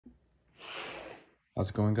How's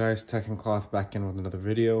it going, guys? Tech and Cloth back in with another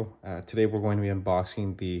video. Today we're going to be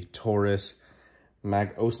unboxing the Torras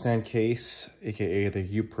OStand case, aka the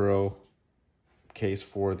U Pro case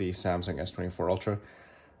for the Samsung S24 Ultra.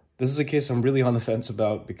 This is a case I'm really on the fence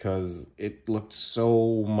about because it looked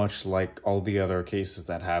so much like all the other cases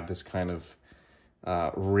that have this kind of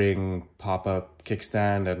ring pop-up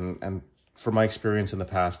kickstand, and from my experience in the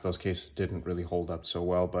past, those cases didn't really hold up so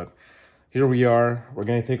well, but here we are. We're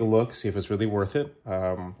going to take a look, see if it's really worth it.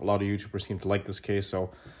 A lot of YouTubers seem to like this case, so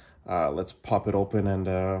let's pop it open and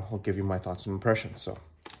I'll give you my thoughts and impressions. So,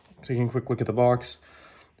 taking a quick look at the box,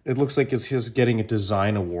 it looks like it's just getting a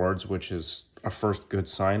design awards, which is a first good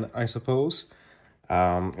sign, I suppose.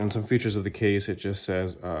 And some features of the case, it just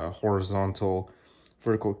says horizontal,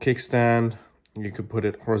 vertical kickstand. You could put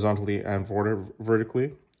it horizontally and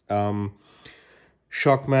vertically.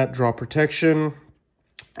 Shock mat drop protection.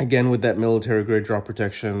 Again, with that military grade drop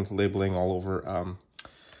protection labeling all over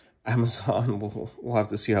Amazon, we'll have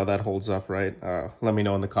to see how that holds up, right? Let me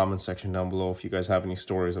know in the comment section down below if you guys have any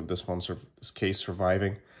stories of this case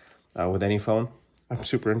surviving with any phone. I'm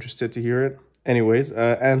super interested to hear it. Anyways,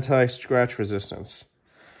 anti-scratch resistance,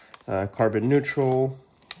 carbon neutral.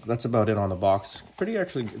 That's about it on the box.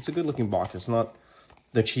 Actually, it's a good looking box. It's not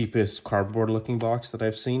the cheapest cardboard looking box that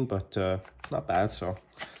I've seen, but not bad. So.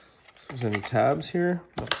 There's any tabs here?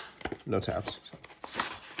 No tabs. So,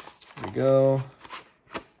 here we go.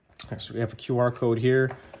 Right, so we have a QR code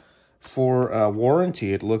here for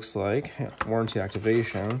warranty, it looks like. Yeah, warranty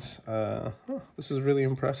activations. This is really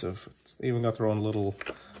impressive. They even got their own little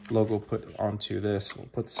logo put onto this. We'll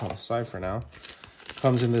put this on the side for now.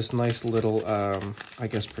 Comes in this nice little, I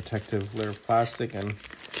guess, protective layer of plastic. And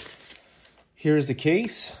here's the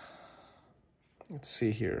case. Let's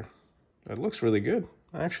see here. It looks really good,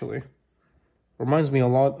 actually. Reminds me a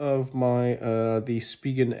lot of my the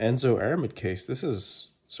Spigen Enzo Aramid case. This is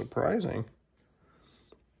surprising.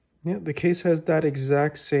 Yeah, the case has that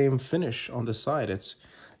exact same finish on the side.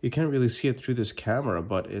 You can't really see it through this camera,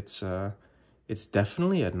 but it's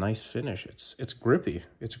definitely a nice finish. It's grippy.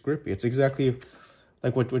 It's grippy. It's exactly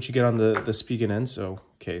like what you get on the Spigen Enzo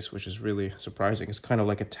case, which is really surprising. It's kind of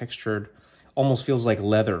like a textured, almost feels like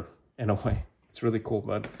leather in a way. It's really cool,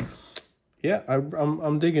 but yeah,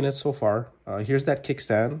 I'm digging it so far. Here's that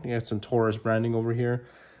kickstand. You got some Torras branding over here.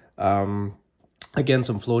 Again,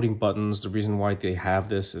 some floating buttons. The reason why they have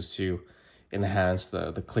this is to enhance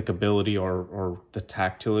the clickability or the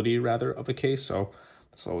tactility, rather, of a case. So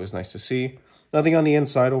it's always nice to see. Nothing on the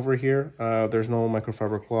inside over here. There's no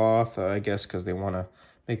microfiber cloth, I guess, because they want to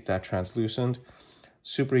make that translucent.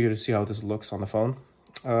 Super eager to see how this looks on the phone.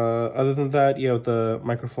 Other than that, you have the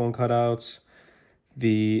microphone cutouts.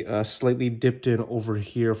 The slightly dipped in over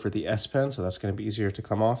here for the S Pen, so that's going to be easier to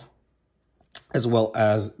come off, as well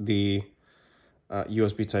as the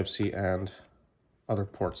USB Type-C and other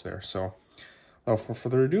ports there. So without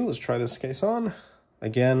further ado, let's try this case on.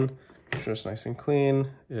 Again, make sure it's nice and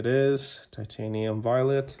clean. It is titanium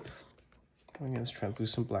violet. Going in this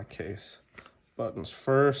translucent black case. Buttons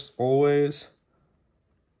first, always.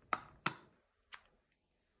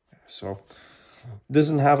 So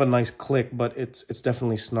doesn't have a nice click, but it's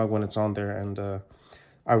definitely snug when it's on there, and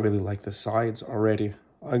I really like the sides already.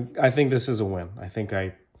 I think this is a win. I think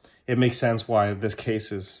it makes sense why this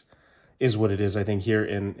case is what it is. I think here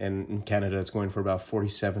in Canada it's going for about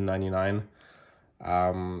 $47.99.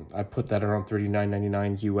 I put that around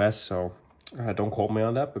 $39.99 US, so don't quote me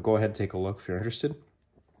on that, but go ahead and take a look if you're interested.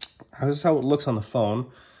 This is how it looks on the phone.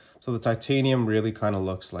 So the titanium really kind of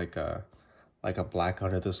looks like a black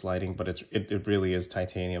under this lighting, but it really is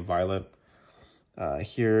titanium violet.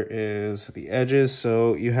 Here is the edges.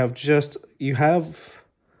 So you have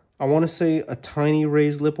I want to say a tiny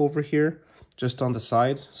raised lip over here, just on the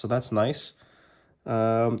sides. So that's nice.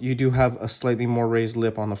 You do have a slightly more raised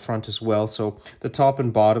lip on the front as well. So the top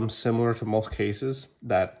and bottom, similar to most cases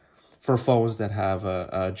that for phones that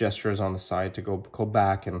have gestures on the side to go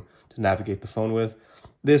back and to navigate the phone with.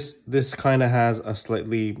 This kind of has a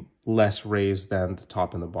slightly less raised than the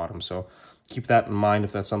top and the bottom. So keep that in mind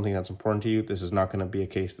if that's something that's important to you. This is not going to be a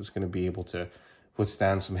case that's going to be able to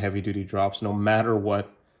withstand some heavy duty drops, no matter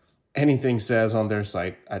what anything says on their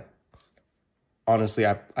site. Honestly,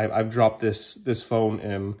 I've dropped this phone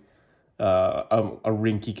in a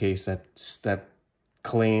rinky case that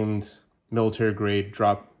claimed military grade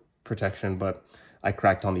drop protection, but I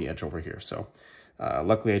cracked on the edge over here. So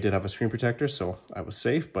luckily I did have a screen protector, so I was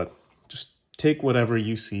safe, but just take whatever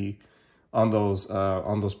you see on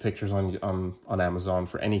those pictures on Amazon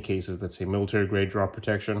for any cases that say military grade drop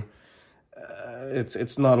protection.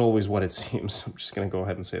 It's not always what it seems. I'm just gonna go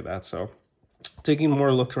ahead and say that. So taking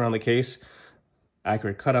more look around the case,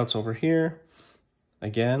 accurate cutouts over here.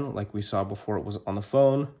 Again, like we saw before it was on the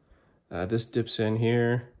phone. This dips in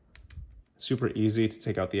here. Super easy to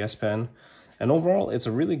take out the S Pen. And overall, it's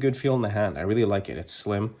a really good feel in the hand. I really like it. It's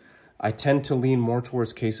slim. I tend to lean more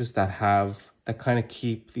towards cases that kind of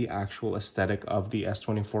keep the actual aesthetic of the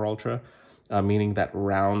S24 Ultra, meaning that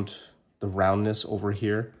the roundness over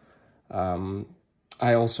here.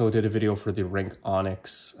 I also did a video for the Ring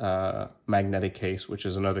Onyx magnetic case, which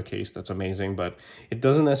is another case that's amazing, but it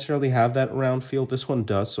doesn't necessarily have that round feel. This one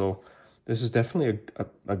does, so this is definitely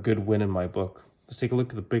a good win in my book. Let's take a look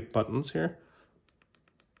at the big buttons here.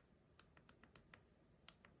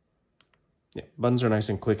 Yeah, buttons are nice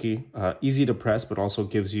and clicky, easy to press, but also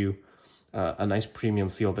gives you a nice premium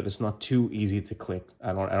feel that it's not too easy to click.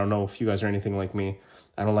 I don't know if you guys are anything like me.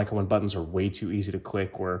 I don't like it when buttons are way too easy to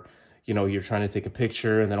click, where you know you're trying to take a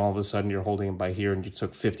picture and then all of a sudden you're holding it by here and you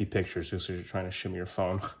took 50 pictures just so you're trying to shimmy your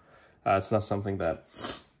phone. It's not something that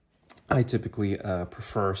I typically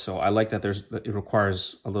prefer. So I like that it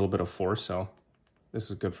requires a little bit of force. So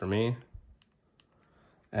this is good for me.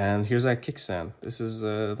 And here's that kickstand. This is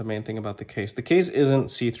the main thing about the case. The case isn't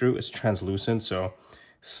see-through, it's translucent, so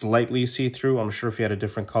slightly see-through. I'm sure if you had a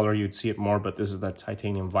different color, you'd see it more, but this is that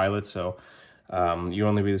titanium violet, so you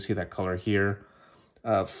only really see that color here.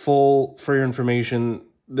 For your information,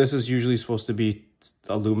 this is usually supposed to be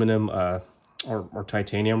aluminum or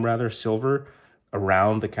titanium rather, silver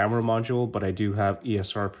around the camera module, but I do have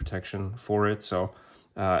ESR protection for it, so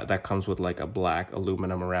that comes with like a black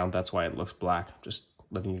aluminum around. That's why it looks black, just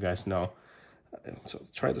letting you guys know. So let's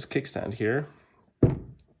try this kickstand here.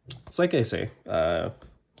 It's like I say,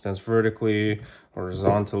 stands vertically,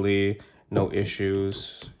 horizontally, no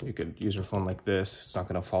issues. You could use your phone like this. It's not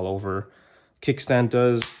going to fall over. Kickstand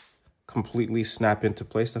does completely snap into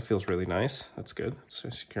place. That feels really nice. That's good. It's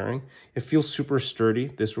securing. It feels super sturdy.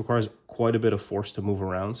 This requires quite a bit of force to move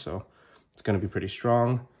around, so it's going to be pretty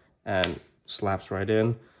strong and slaps right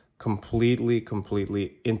in.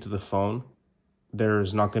 Completely into the phone.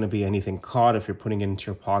 There's not going to be anything caught if you're putting it into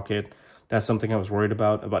your pocket. That's something I was worried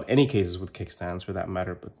about any cases with kickstands for that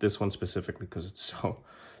matter, but this one specifically because it's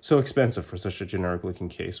so expensive for such a generic looking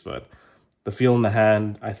case. But the feel in the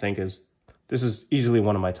hand, I think, this is easily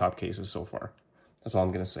one of my top cases so far. That's all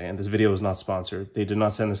I'm going to say. And this video is not sponsored. They did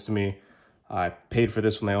not send this to me. I paid for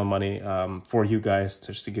this with my own money for you guys,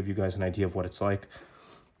 just to give you guys an idea of what it's like.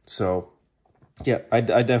 So yeah, I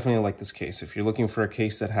definitely like this case. If you're looking for a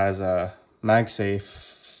case that has a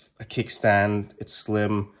MagSafe, a kickstand, it's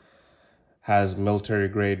slim, has military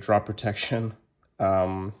grade drop protection.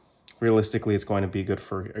 Realistically, it's going to be good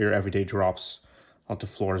for your everyday drops onto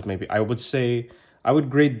floors. Maybe I would say I would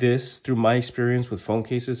grade this, through my experience with phone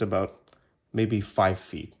cases, about maybe 5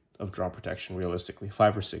 feet of drop protection, realistically,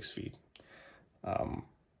 5 or 6 feet. So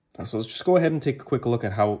let's just go ahead and take a quick look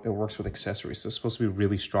at how it works with accessories. So it's supposed to be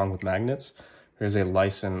really strong with magnets. Here's a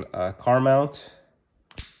Lysen car mount.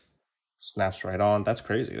 Snaps right on. That's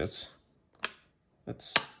crazy. That's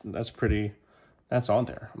on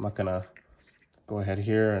there. I'm not gonna go ahead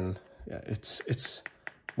here and yeah, it's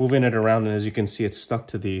moving it around, and as you can see, it's stuck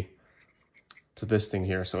to this thing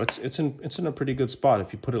here. So it's in a pretty good spot.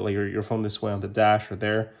 If you put it like your phone this way on the dash or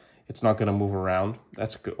there, it's not gonna move around.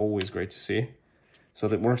 That's always great to see. So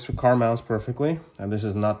that works with car mounts perfectly. And this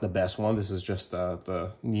is not the best one. This is just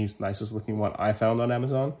the nicest looking one I found on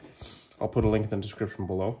Amazon. I'll put a link in the description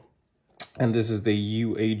below. And this is the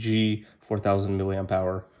UAG 4000 milliamp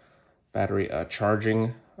hour battery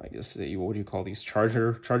charging. I guess what do you call these,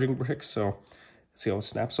 charging bricks? So let's see how it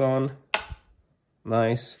snaps on.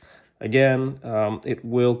 Nice. Again, it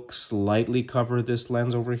will slightly cover this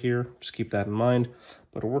lens over here. Just keep that in mind,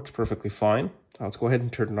 but it works perfectly fine. Let's go ahead and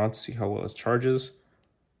turn it on to see how well it charges.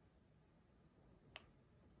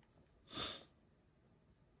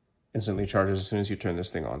 Instantly charges as soon as you turn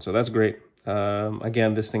this thing on, so that's great.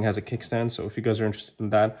 Again, this thing has a kickstand, so if you guys are interested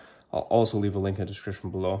in that, I'll also leave a link in the description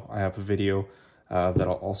below. I have a video that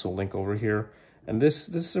I'll also link over here, and this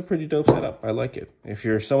is a pretty dope setup. I like it. If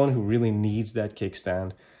you're someone who really needs that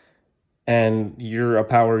kickstand and you're a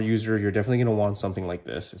power user, you're definitely going to want something like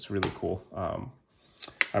this. It's really cool.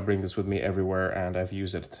 I bring this with me everywhere, and I've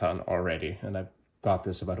used it a ton already, and I got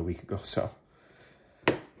this about a week ago. So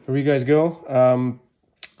here you guys go.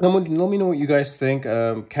 Let me know what you guys think.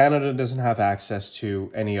 Canada doesn't have access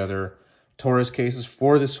to any other Torras cases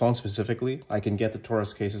for this phone specifically. I can get the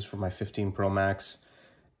Torras cases for my 15 Pro Max.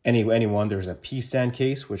 Anyone. There's a P-stand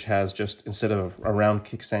case, which has just, instead of a round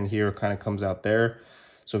kickstand here, it kind of comes out there.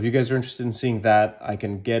 So if you guys are interested in seeing that, I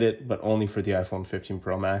can get it, but only for the iPhone 15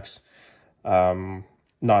 Pro Max.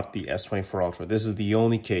 not the S24 Ultra. This is the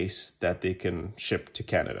only case that they can ship to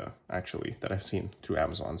Canada, actually, that I've seen through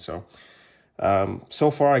Amazon. So,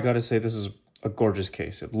 so far, I gotta say, this is a gorgeous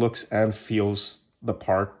case. It looks and feels the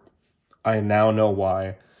part. I now know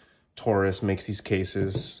why Torras makes these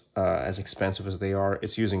cases as expensive as they are.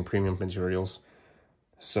 It's using premium materials.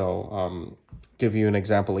 So, give you an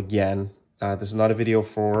example again. This is not a video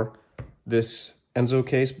for this Enzo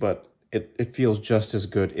case, but it feels just as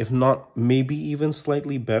good, if not maybe even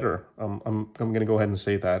slightly better. I'm going to go ahead and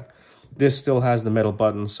say that. This still has the metal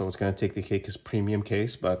buttons, so it's going to take the cake as premium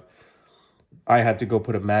case, but I had to go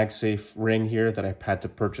put a MagSafe ring here that I had to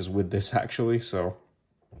purchase with this actually. So,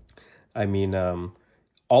 I mean,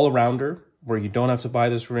 all-arounder, where you don't have to buy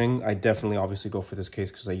this ring, I definitely obviously go for this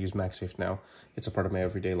case because I use MagSafe now. It's a part of my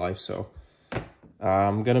everyday life, so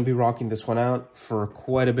I'm going to be rocking this one out for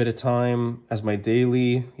quite a bit of time as my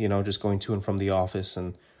daily, you know, just going to and from the office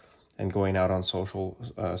and going out on social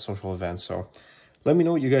events. So let me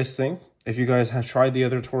know what you guys think. If you guys have tried the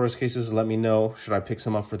other Torras cases, let me know. Should I pick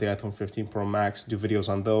some up for the iPhone 15 Pro Max, do videos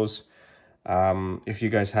on those? If you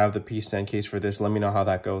guys have the P-stand case for this, let me know how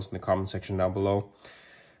that goes in the comment section down below.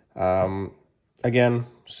 Again,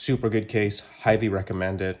 super good case, highly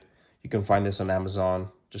recommend it. You can find this on Amazon.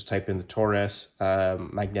 Just type in the Torras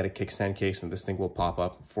magnetic kickstand case and this thing will pop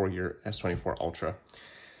up for your S24 Ultra.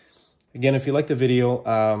 Again, if you like the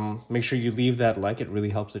video, make sure you leave that like. It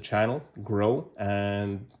really helps the channel grow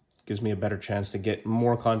and gives me a better chance to get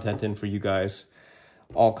more content in for you guys.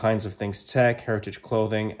 All kinds of things, tech, heritage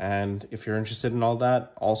clothing, and if you're interested in all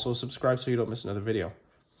that, also subscribe so you don't miss another video.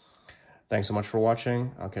 Thanks so much for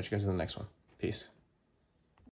watching. I'll catch you guys in the next one. Peace.